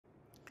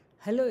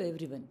Hello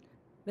everyone,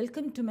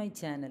 welcome to my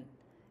channel.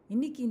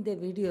 இன்னைக்கு இந்த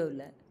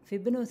வீடியோவில்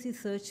Fibonacci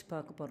search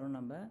பார்க்க போகிறோம்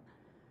நம்ம.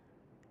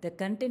 The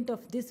content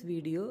of this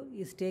video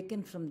is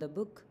taken from the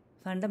book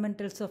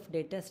Fundamentals of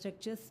Data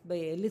Structures by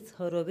Ellis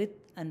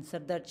Horowitz and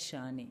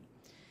SartajSahni.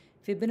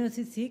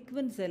 Fibonacci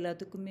sequence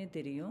எல்லாத்துக்குமே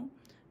தெரியும்.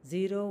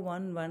 0,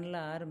 1,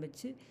 1ல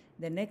ஆரம்பிச்சு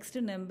the next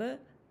number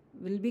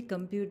will be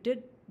computed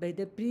by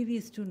the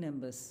previous two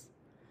numbers.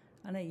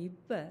 ஆனால்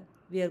இப்போ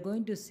we are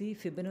going to see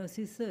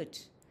Fibonacci search.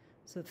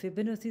 So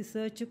Fibonacci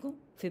searchுக்கும்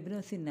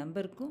Fibonacci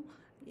நம்பருக்கும்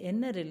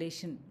என்ன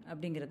relation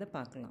அப்படிங்கிறத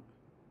பார்க்கலாம்.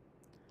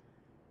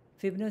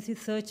 Fibonacci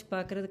search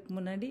பார்க்குறதுக்கு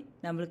முன்னாடி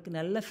நம்மளுக்கு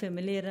நல்ல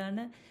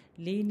ஃபெமிலியரான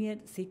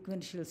லீனியர்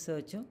சீக்வென்ஷியல்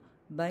சர்ச்சும்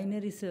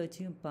பைனரி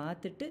சர்ச்சையும்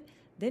பார்த்துட்டு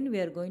then we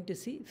are going to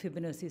see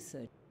Fibonacci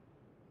search.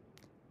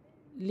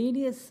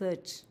 Linear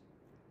search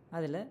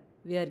அதில்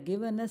we are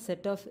given a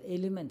set of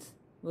elements.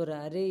 ஒரு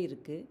அரே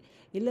இருக்குது,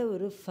 இல்லை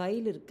ஒரு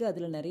ஃபைல் இருக்குது,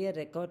 அதில் நிறைய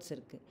ரெக்கார்ட்ஸ்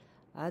இருக்குது.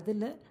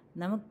 அதில்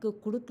நமக்கு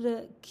கொடுக்குற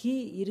கீ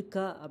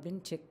இருக்கா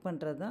அப்படின்னு செக்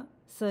பண்ணுறது தான்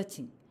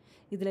சர்ச்சிங்.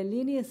 இதில்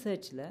லீனியர்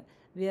சர்ச்சில்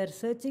we are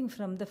searching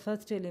from the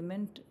first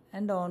element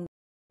and on.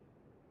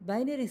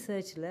 Binary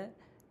சர்ச்சில்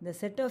இந்த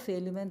செட் ஆஃப்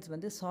எலிமெண்ட்ஸ்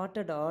வந்து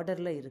சார்ட்டட்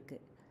ஆர்டரில்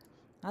இருக்குது.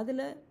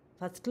 அதில்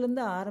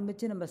ஃபஸ்ட்லேருந்து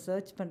ஆரம்பித்து நம்ம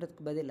சர்ச்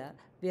பண்ணுறதுக்கு பதிலாக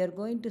we are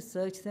going to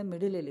search the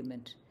middle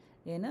element.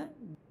 ஏன்னா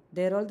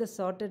they are all the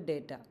sorted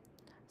data.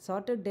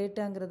 Sorted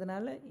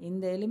dataங்கிறதுனால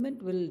இந்த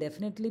element will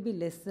definitely be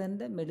less than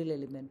the middle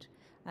element.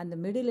 And the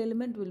middle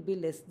element will be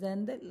less than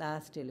the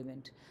last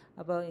element.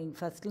 அப்போ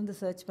ஃபஸ்ட்லேருந்து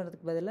search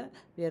பண்ணுறதுக்கு பதிலாக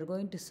we are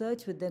going to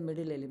search with the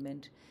middle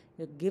element.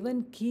 A given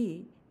key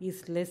is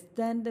less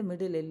than the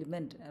middle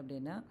element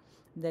அப்படின்னா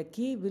the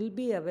key will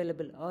be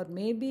available or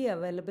may be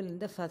available in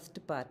the first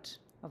part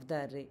of the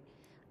array.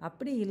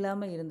 அப்படி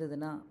இல்லாமல்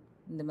இருந்ததுன்னா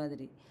இந்த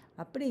மாதிரி,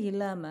 அப்படி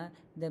இல்லாமல்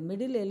இந்த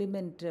middle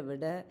எலிமெண்ட்டை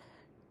விட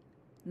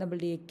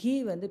நம்மளுடைய கீ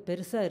வந்து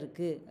பெருசாக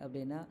இருக்குது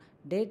அப்படின்னா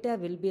data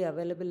will be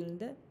available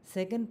in the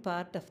second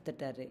part of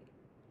that array.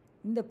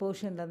 இந்த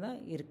போர்ஷனில் தான்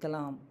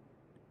இருக்கலாம்.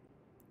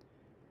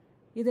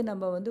 இது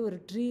நம்ம வந்து ஒரு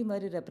ட்ரீ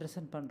மாதிரி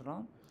ரெப்ரசன்ட்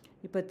பண்ணுறோம்.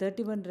 இப்போ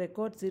 31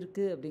 ரெக்கார்ட்ஸ்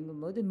இருக்குது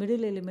அப்படிங்கும்போது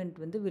மிடில்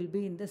எலிமெண்ட் வந்து will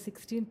be in the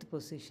 16th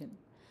position.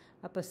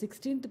 அப்போ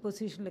 16th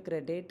பொசிஷனில் இருக்கிற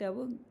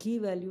டேட்டாவும் கீ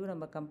வேல்யூவும்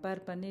நம்ம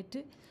கம்பேர் பண்ணிவிட்டு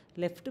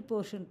லெஃப்ட்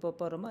போர்ஷன்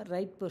போகிறோமா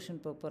ரைட் போர்ஷன்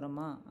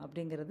போகிறோமா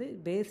அப்படிங்கிறது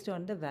based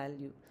on the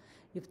value.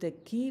 If the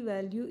key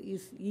value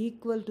is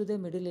equal to the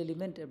middle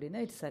element அப்படின்னா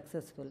it's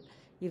successful.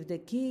 If the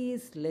key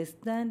is less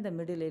than the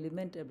middle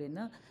element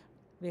அப்படின்னா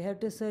we have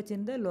to search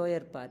in the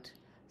lower part.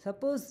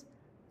 Suppose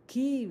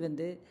key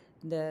வந்து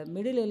இந்த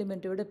middle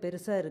எலிமெண்ட்டை விட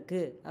பெருசாக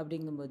இருக்குது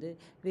அப்படிங்கும்போது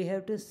we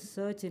have to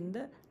search in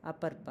the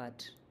upper part.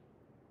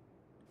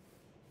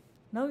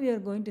 Now we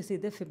are going to see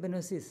the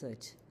Fibonacci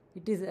search.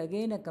 It is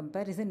again a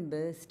comparison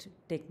based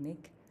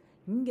technique.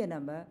 இங்கே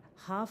நம்ம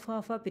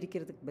ஹாஃபாக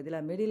பிரிக்கிறதுக்கு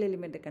பதிலாக middle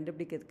எலிமெண்ட்டை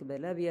கண்டுபிடிக்கிறதுக்கு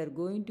பதிலாக we are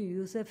going to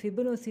use a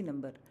Fibonacci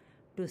number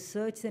to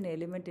search an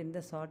element in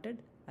the sorted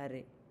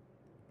array.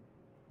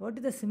 What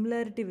is the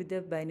similarity with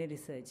the binary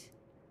search?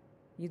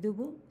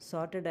 இதுவும்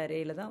sorted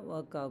arrayல தான்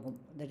work ஆகும்.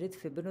 That is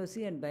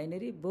Fibonacci and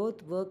binary both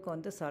work on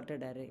the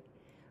sorted array.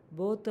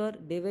 Both are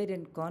divide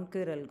and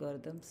conquer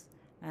algorithms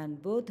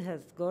and both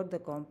has got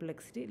the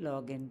complexity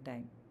log n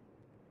time.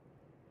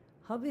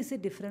 How is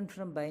it different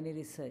from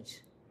binary search?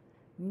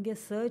 இங்கே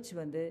search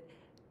வந்து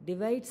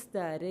divides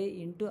the array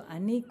into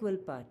unequal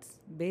parts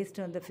based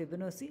on the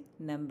Fibonacci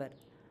number.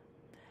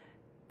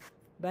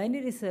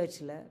 Binary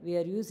searchல we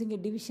are using a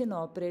division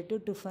operator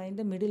to find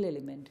the middle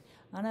element.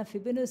 ஆனால்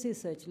Fibonacci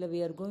searchல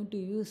we are going to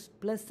use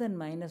plus and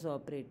minus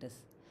operators.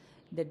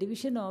 The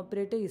division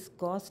operator is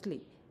costly,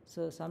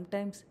 so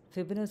sometimes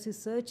Fibonacci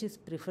search is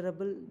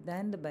preferable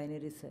than the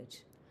binary search.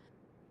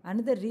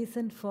 Another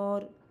reason for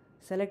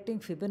selecting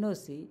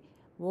Fibonacci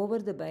over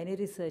the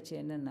binary search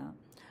என்னன்னா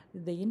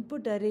the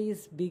input array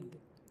is big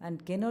and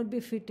cannot be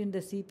fit in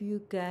the CPU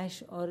cache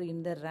or in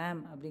the RAM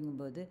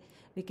அப்படிங்கும்போது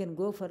we can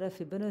go for a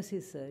Fibonacci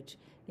search.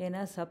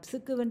 ஏன்னா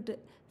subsequent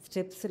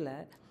ஸ்டெப்ஸில்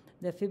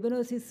the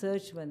Fibonacci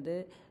search வந்து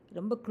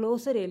ரொம்ப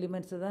closer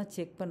எலிமெண்ட்ஸை தான்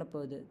check பண்ண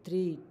போகுது.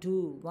 3, 2,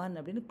 1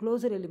 அப்படின்னு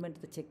closer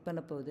எலிமெண்ட்ஸை check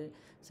பண்ண போகுது.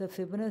 So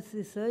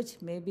Fibonacci search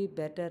may be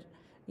better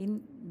in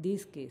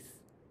these case.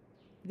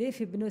 இதே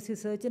Fibonacci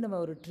search நம்ம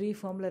ஒரு ட்ரீ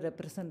ஃபார்மில்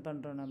ரெப்ரசன்ட்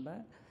பண்ணுறோம் நம்ம.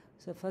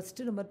 ஸோ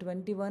ஃபஸ்ட்டு நம்ம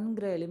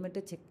 21ங்கிற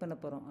எலிமெண்ட்டை செக் பண்ண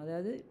போகிறோம்.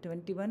 அதாவது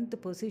 21th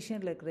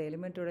பொசிஷனில் இருக்கிற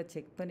எலிமெண்ட்டோட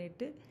செக்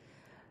பண்ணிவிட்டு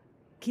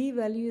key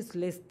value is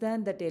less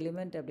than that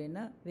element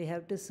அப்படின்னா we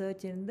have to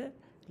search in the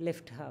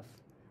left half.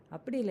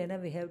 அப்படி இல்லைன்னா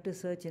we have to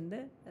search in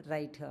the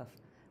right half.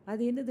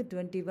 அது என்னது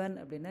 21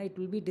 அப்படின்னா it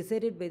will be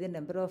decided by the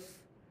number of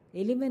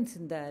elements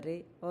in the array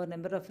or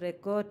number of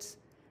records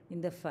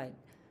in the file.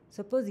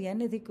 Suppose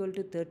n is equal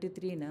to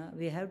 33 na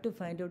we have to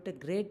find out the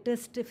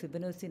greatest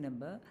Fibonacci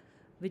number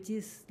which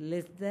is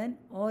less than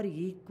or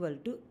equal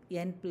to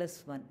n plus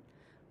 1.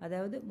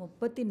 அதாவது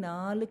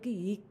 34க்கு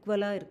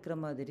ஈக்குவலாக இருக்கிற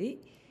மாதிரி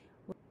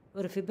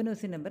ஒரு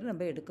Fibonacci number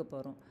நம்ம எடுக்க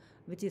போகிறோம்,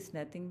 which is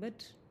nothing but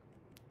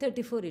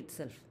 34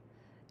 itself.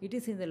 It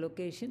is in the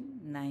location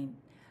 9.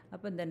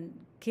 அப்போ இந்த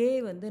k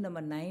வந்து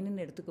நம்ம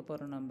 9ன்னு எடுத்துக்க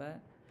போகிறோம் நம்ம.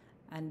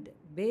 And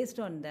based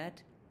on that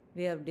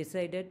we have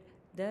decided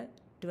the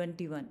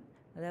 21.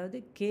 அதாவது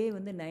k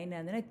வந்து 9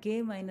 ஆகுதுன்னா k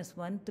minus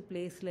 1th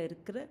பிளேஸில்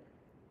இருக்கிற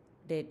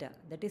data,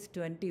 that is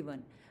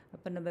 21.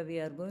 அப்போ நம்ம we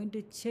are going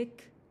to check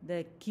the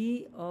key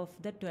of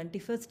the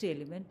 21st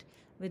element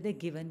with the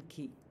given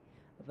key.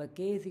 அப்போ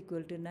k is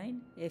equal to 9,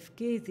 fk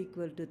is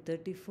equal to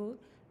 34,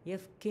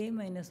 fk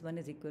minus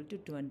 1 is equal to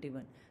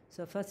 21.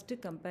 So first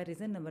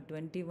comparison நம்ம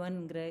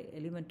 21ங்கிற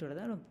எலிமெண்ட்டோட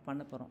தான் நம்ம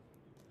பண்ண போகிறோம்.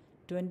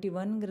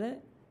 21ங்கிற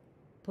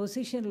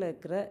பொசிஷனில்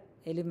இருக்கிற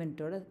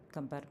எலிமெண்ட்டோட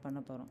compare பண்ண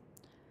போகிறோம்.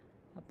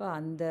 அப்போ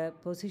அந்த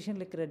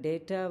பொசிஷனில் இருக்கிற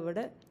டேட்டாவோட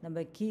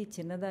நம்ம கீ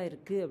சின்னதாக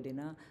இருக்குது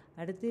அப்படின்னா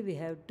அடுத்து we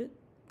have to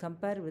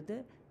compare with the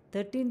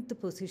 13th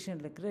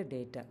பொசிஷனில் இருக்கிற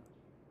டேட்டா.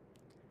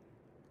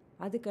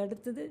 அதுக்கு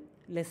அடுத்தது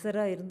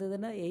லெஸராக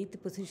இருந்ததுன்னா 8th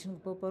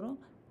பொசிஷனுக்கு போக போகிறோம்.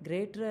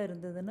 கிரேட்டராக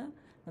இருந்ததுன்னா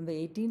நம்ம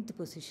 18th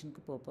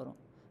பொசிஷனுக்கு போக போகிறோம்.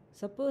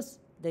 Suppose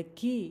the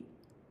key,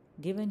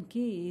 given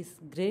key is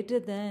greater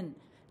than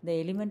the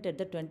element at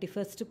the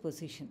 21st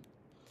position.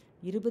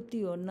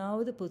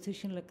 21வது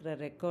பொசிஷனில் இருக்கிற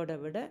ரெக்கார்டை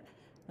விட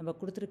நம்ம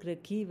கொடுத்துருக்கிற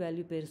கீ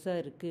வேல்யூ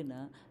பெருசாக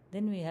இருக்குன்னா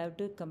then we have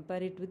to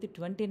compare it with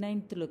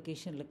 29th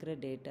லொக்கேஷனில் இருக்கிற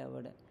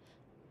டேட்டாவோட.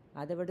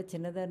 அதை விட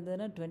சின்னதாக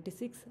இருந்ததுன்னா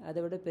 26, அதை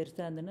விட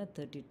பெருசாக இருந்ததுன்னா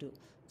 32.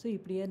 ஸோ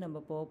இப்படியே நம்ம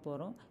போக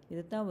போகிறோம்.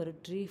 இதை தான் ஒரு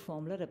ட்ரீ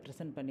ஃபார்மில்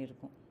ரெப்ரசன்ட்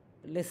பண்ணியிருக்கோம்.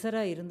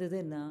 லெஸராக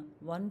இருந்ததுன்னா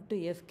 1 to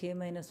fk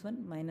minus 1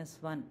 minus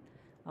 1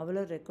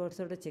 அவ்வளோ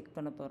ரெக்கார்ட்ஸோடு செக்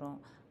பண்ண போகிறோம்.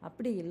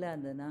 அப்படி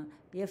இல்லாததுன்னா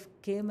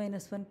fk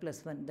minus 1 plus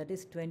 1, that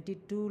is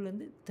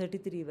 22லேருந்து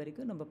 33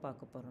 வரைக்கும் நம்ம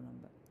பார்க்க போகிறோம்.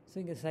 நம்ம ஸோ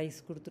இங்கே சைஸ்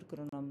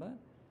கொடுத்துருக்குறோம். நம்ம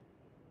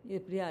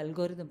இப்படியே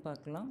அல்காரிதம்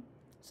பார்க்கலாம்.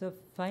 So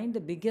find the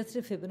biggest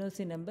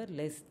Fibonacci number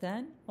less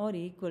than or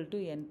equal to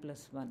n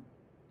plus 1.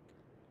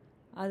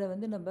 அதை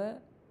வந்து நம்ம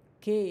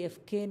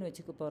fkன்னு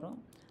வச்சுக்க போகிறோம்.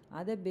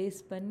 அதை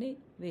பேஸ் பண்ணி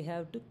we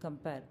have to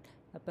compare.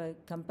 அப்போ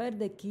compare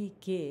the key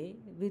k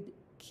with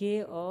k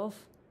of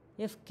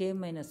fk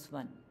minus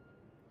 1.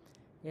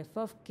 f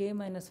of k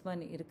minus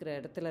 1 இருக்கிற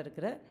இடத்துல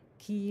இருக்கிற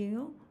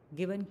கீயையும்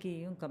given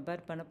கீயையும்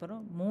கம்பேர் பண்ண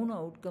போகிறோம். 3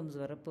 அவுட்கம்ஸ்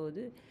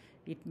வரப்போகுது.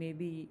 It may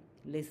be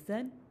less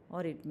than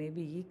or it may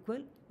be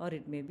equal or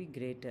it may be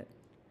greater.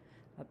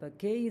 அப்போ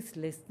k is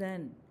less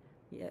than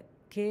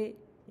k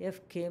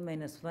fk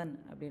minus 1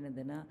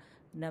 அப்படின்னதுன்னா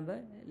நம்ம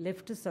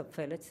left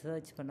சப்ஃபைலை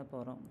search பண்ண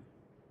போகிறோம்.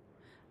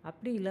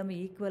 அப்படி இல்லாமல்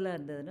ஈக்குவலாக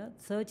இருந்ததுன்னா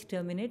search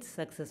terminates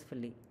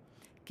successfully.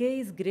 k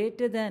is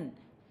greater than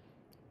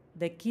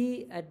the key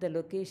at the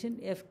location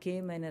fk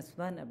minus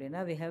 1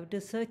 அப்படின்னா we have to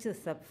search a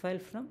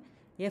subfile from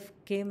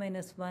fk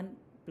minus 1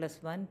 plus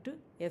 1 to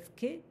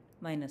fk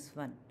minus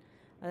 1.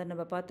 அதை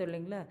நம்ம பார்த்தோம்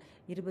இல்லைங்களா,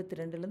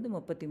 22லேருந்து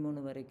 33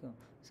 வரைக்கும்.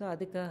 ஸோ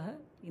அதுக்காக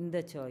இந்த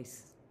சாய்ஸ்.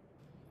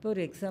 இப்போ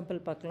ஒரு எக்ஸாம்பிள்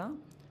பார்க்கலாம்.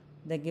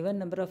 The given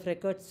number of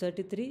records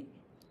 33.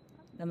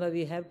 நம்ம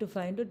we have to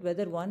find out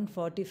whether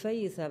 145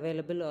 is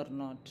available or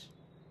not.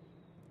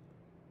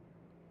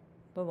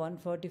 இப்போ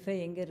 145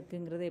 எங்கே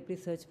இருக்குங்கிறத எப்படி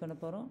சர்ச் பண்ண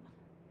போகிறோம்?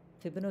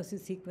 ஃபிபனோசி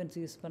சீக்வன்ஸ்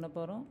யூஸ் பண்ண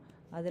போகிறோம்.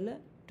 அதில்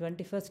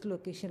 21st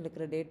லொக்கேஷனில்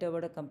இருக்கிற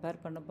டேட்டாவோட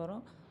கம்பேர் பண்ண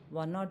போகிறோம்.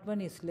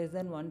 101 is less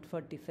than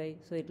 145,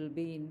 so it will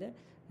be in the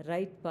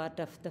right part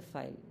of the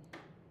file.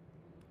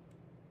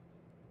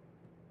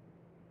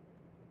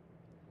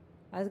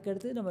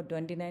 அதுக்கடுத்து நம்ம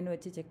 29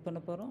 வச்சு செக் பண்ண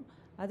போகிறோம்.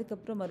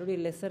 அதுக்கப்புறம்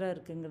மறுபடியும் லெஸராக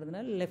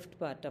இருக்குங்கிறதுனால left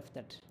part of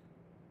that.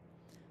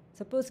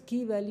 Suppose key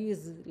value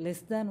is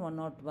less than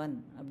 101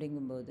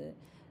 அப்படிங்கும்போது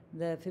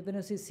இந்த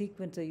ஃபிபனோசி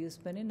சீக்வென்ஸை யூஸ்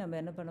பண்ணி நம்ம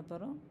என்ன பண்ண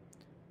போகிறோம்?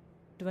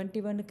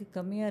 21க்கு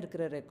கம்மியாக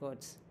இருக்கிற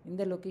ரெக்கார்ட்ஸ்,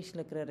 இந்த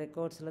லொக்கேஷனில் இருக்கிற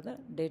ரெக்கார்ட்ஸில்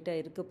தான் டேட்டா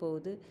இருக்க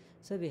போகுது.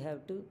 So we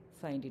have to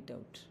find it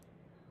out.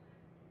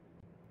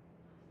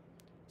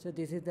 So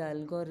this is the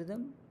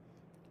algorithm.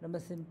 ரொம்ப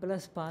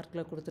சிம்பிளாக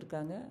ஸ்பார்க்கில்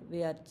கொடுத்துருக்காங்க. we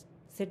are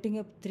setting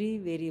up 3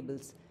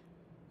 variables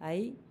I,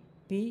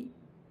 P,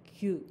 Q.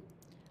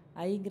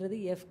 ஐங்கிறது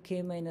fk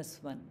minus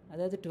 1,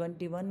 அதாவது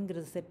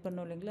 21ங்கிறது செட்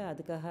பண்ணோம் இல்லைங்களா,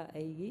 அதுக்காக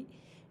I.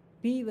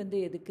 P வந்து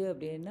எதுக்கு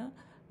அப்படின்னா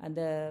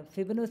அந்த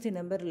ஃபிபனோசி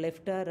நம்பர்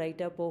லெஃப்டாக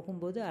ரைட்டாக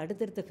போகும்போது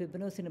அடுத்தடுத்த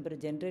ஃபிபனோசி நம்பரை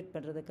ஜென்ரேட்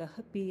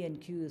பண்ணுறதுக்காக P and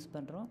Q யூஸ்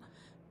பண்ணுறோம்.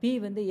 P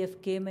வந்து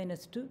fk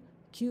minus 2,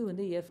 Q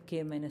வந்து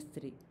fk minus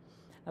 3.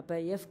 அப்போ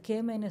fk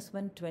minus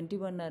 1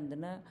 21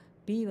 இருந்ததுன்னா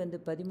P வந்து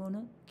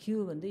 13,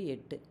 Q வந்து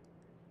 8.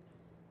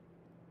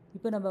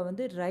 இப்போ நம்ம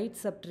வந்து ரைட்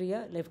சப்ட்ரியா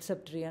லெஃப்ட்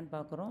சப்ட்ரியான்னு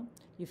பார்க்குறோம்.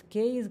 If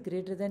k is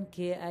greater than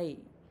ki,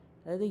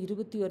 அதாவது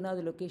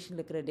 21வது லொக்கேஷனில்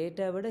இருக்கிற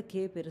டேட்டாவோட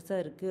k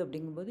பெருசாக இருக்குது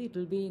அப்படிங்கும்போது it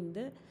will be in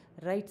the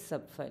right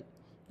சப்ஃபைல்.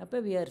 அப்போ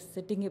we are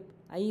setting up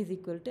I is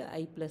equal to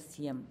I plus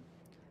m.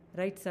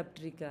 Right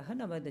சப்ட்ரிக்காக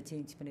நம்ம இதை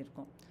சேஞ்ச்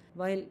பண்ணியிருக்கோம்.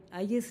 while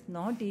I is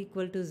not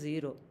equal to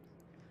 0,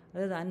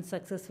 அதாவது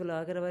அன்சக்ஸஸ்ஃபுல்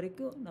ஆகிற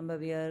வரைக்கும் நம்ம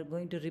we are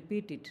going to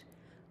repeat it.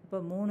 அப்போ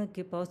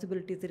 3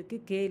 possibilities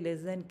இருக்குது. k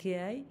less than ki,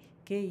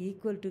 k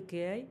equal to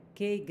ki,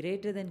 k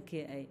greater than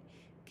ki.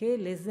 k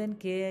less than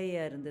ki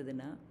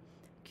இருந்ததுன்னா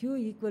q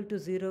equal to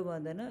 0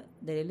 வந்ததுன்னா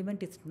the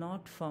element is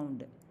not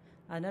found.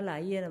 அதனால்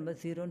ஐயை நம்ம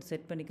 0ன்னு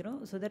set பண்ணிக்கிறோம்.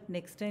 So that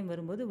next time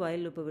வரும்போது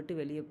வயல் லூப்பை விட்டு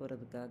வெளியே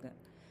போகிறதுக்காக.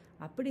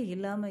 அப்படி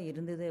இல்லாமல்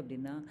இருந்தது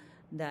அப்படின்னா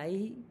இந்த ஐ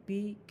பி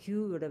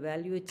கியூவோட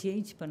வேல்யூவை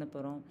சேஞ்ச் பண்ண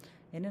போகிறோம்.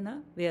 என்னென்னா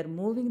we are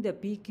moving the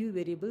pq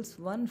variables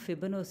 1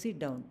 Fibonacci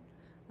down.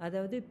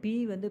 அதாவது p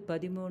வந்து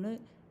 13,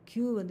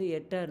 q வந்து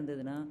 8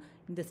 இருந்ததுன்னா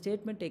இந்த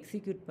ஸ்டேட்மெண்ட்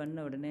எக்ஸிக்யூட்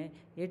பண்ண உடனே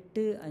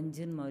 8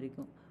 5ன்னு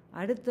மாறிக்கும்.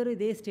 அடுத்தரும்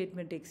இதே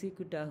ஸ்டேட்மெண்ட்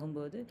எக்ஸிக்யூட்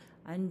ஆகும்போது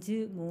 5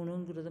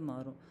 3ங்கிறது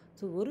மாறும்.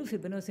 ஸோ ஒரு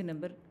ஃபிபனோசி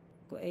நம்பர்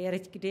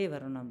இறச்சிக்கிட்டே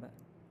வரோம் நம்ம.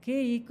 k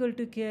equal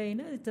to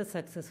கேஐனா it's a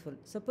successful.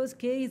 Suppose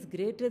k is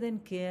greater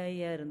than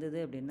கேஐயாக இருந்தது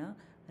அப்படின்னா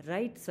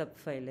ரைட் சப்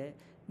ஃபைலு.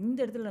 இந்த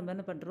இடத்துல நம்ம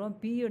என்ன பண்ணுறோம்,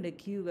 பியோட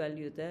கியூ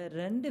வேல்யூத்தை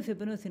 2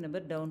 ஃபிபனோசி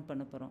நம்பர் டவுன்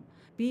பண்ண போகிறோம்.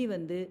 பி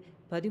வந்து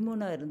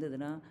 13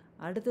 இருந்ததுன்னா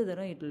அடுத்த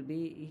தரம் it will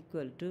be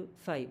equal to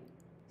 5.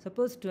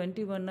 Suppose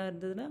 21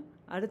 இருந்ததுன்னா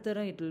அடுத்த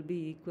தரம் it will be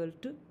equal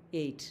to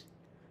 8.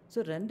 So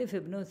 2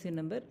 Fibonacci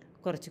number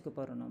குறைச்சிக்க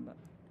போகிறோம் நம்ம.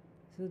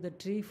 ஸோ இந்த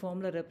ட்ரீ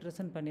ஃபார்மில்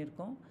ரெப்ரசன்ட்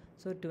பண்ணியிருக்கோம்.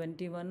 ஸோ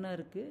 21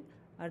 இருக்குது.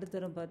 அடுத்த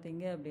தரம்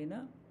பார்த்தீங்க அப்படின்னா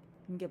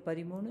இங்கே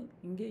 13,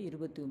 இங்கே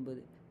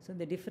 29. ஸோ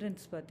இந்த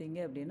டிஃப்ரென்ஸ் பார்த்தீங்க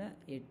அப்படின்னா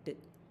 8.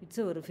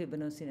 இட்ஸ் ஒரு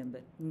ஃபிபனோசி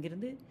நம்பர்.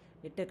 இங்கேருந்து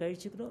 8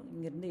 கழிச்சுக்கிறோம்,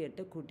 இங்கேருந்து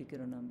 8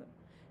 கூட்டிக்கிறோம் நம்ம.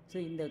 ஸோ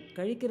இந்த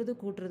கழிக்கிறது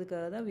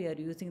கூட்டுறதுக்காக தான் we are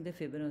using the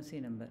Fibonacci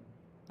number.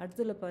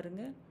 அடுத்ததில்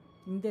பாருங்கள்,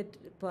 இந்த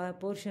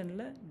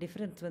போர்ஷனில்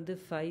டிஃப்ரென்ஸ் வந்து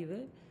 5,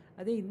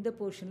 அதே இந்த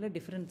போர்ஷனில்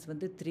டிஃப்ரென்ஸ்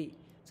வந்து 3.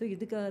 ஸோ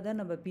இதுக்காக தான்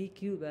நம்ம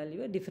பிக்யூ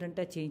வேல்யூவை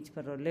டிஃப்ரெண்ட்டாக சேஞ்ச்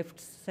பண்ணுறோம்.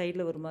 லெஃப்ட்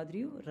சைடில் ஒரு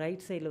மாதிரியும்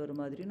ரைட் சைடில் ஒரு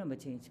மாதிரியும் நம்ம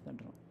சேஞ்ச்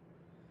பண்ணுறோம்.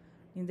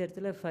 இந்த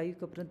இடத்துல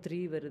 5க்கு அப்புறம்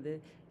 3 வருது.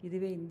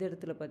 இதுவே இந்த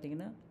இடத்துல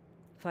பார்த்திங்கன்னா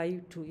 5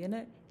 2. ஏன்னா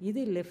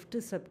இது லெஃப்ட்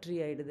சப்ட்ரீ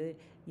ஆகிடுது.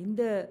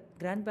 இந்த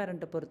கிராண்ட்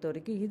பேரண்ட்டை பொறுத்த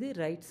வரைக்கும் இது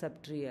ரைட்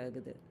சப்ட்ரீ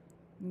ஆகுது.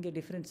 இங்கே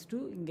டிஃப்ரென்ஸ்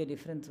 2, இங்கே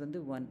டிஃப்ரென்ஸ் வந்து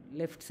 1.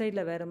 லெஃப்ட்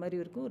சைடில் வேறு மாதிரி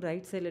இருக்கும்,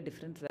 ரைட் சைடில்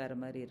டிஃப்ரென்ஸ் வேறு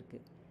மாதிரி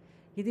இருக்குது.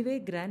 இதுவே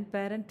கிராண்ட்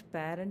பேரண்ட்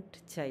பேரண்ட்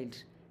சைல்டு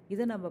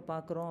இதை நம்ம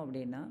பார்க்குறோம்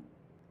அப்படின்னா,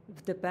 if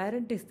the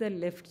parent is the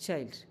left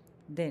child,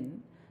 then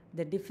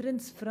the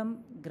difference from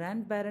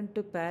grandparent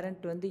to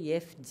parent வந்து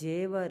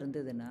FJ-வாக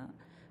இருந்ததுன்னா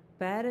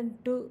parent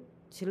to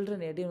children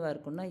எதுவாக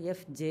இருக்குன்னா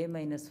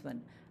FJ-1.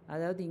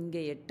 அதாவது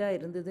இங்கே 8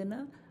 இருந்ததுன்னா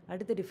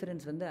அடுத்த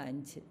டிஃப்ரென்ஸ் வந்து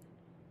 5.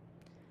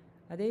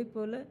 அதே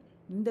போல்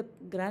இந்த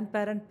கிராண்ட்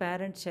பேரண்ட்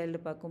பேரண்ட்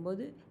சைல்டு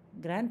பார்க்கும்போது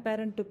கிராண்ட்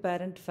பேரண்ட் டு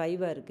பேரண்ட்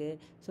 5ஆக இருக்குது.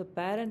 ஸோ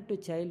பேரண்ட் டு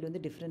சைல்டு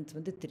வந்து டிஃப்ரென்ஸ்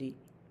வந்து 3.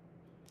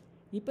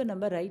 இப்போ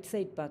நம்ம ரைட்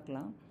சைட்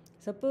பார்க்கலாம்.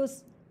 Suppose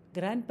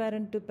grand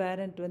parent to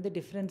parent வந்து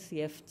டிஃப்ரென்ஸ்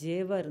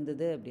FJ-வாக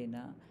இருந்தது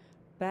அப்படின்னா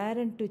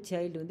பேரண்ட் டு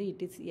சைல்டு வந்து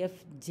இட் இஸ்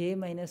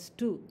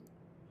FJ-2.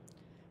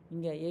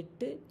 இங்கே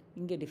 8,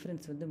 இங்கே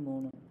டிஃப்ரென்ஸ் வந்து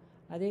 3.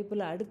 அதே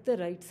போல் அடுத்த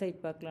ரைட் சைட்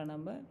பார்க்கலாம்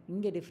நம்ம.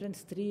 இங்கே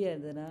டிஃப்ரென்ஸ் 3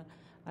 இருந்ததுன்னா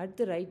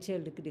அடுத்த ரைட்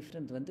சைல்டுக்கு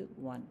டிஃப்ரென்ஸ் வந்து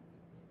 1.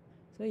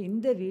 ஸோ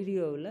இந்த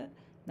வீடியோவில்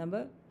நம்ம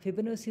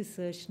ஃபிபனோசி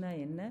சர்ச்னால்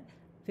என்ன,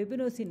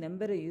 ஃபிபனோசி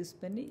நம்பரை யூஸ்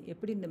பண்ணி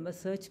எப்படி நம்ம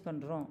சர்ச்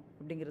பண்ணுறோம்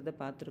அப்படிங்கிறத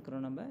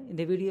பார்த்துருக்குறோம் நம்ம.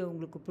 இந்த வீடியோ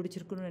உங்களுக்கு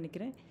பிடிச்சிருக்குன்னு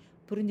நினைக்கிறேன்.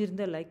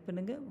 புரிஞ்சிருந்தால் லைக்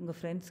பண்ணுங்கள், உங்கள்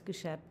ஃப்ரெண்ட்ஸ்க்கு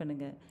ஷேர்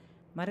பண்ணுங்கள்,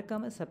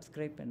 மறக்காமல்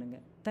சப்ஸ்கிரைப்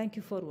பண்ணுங்கள்.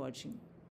 தேங்க்யூ ஃபார் வாட்சிங்.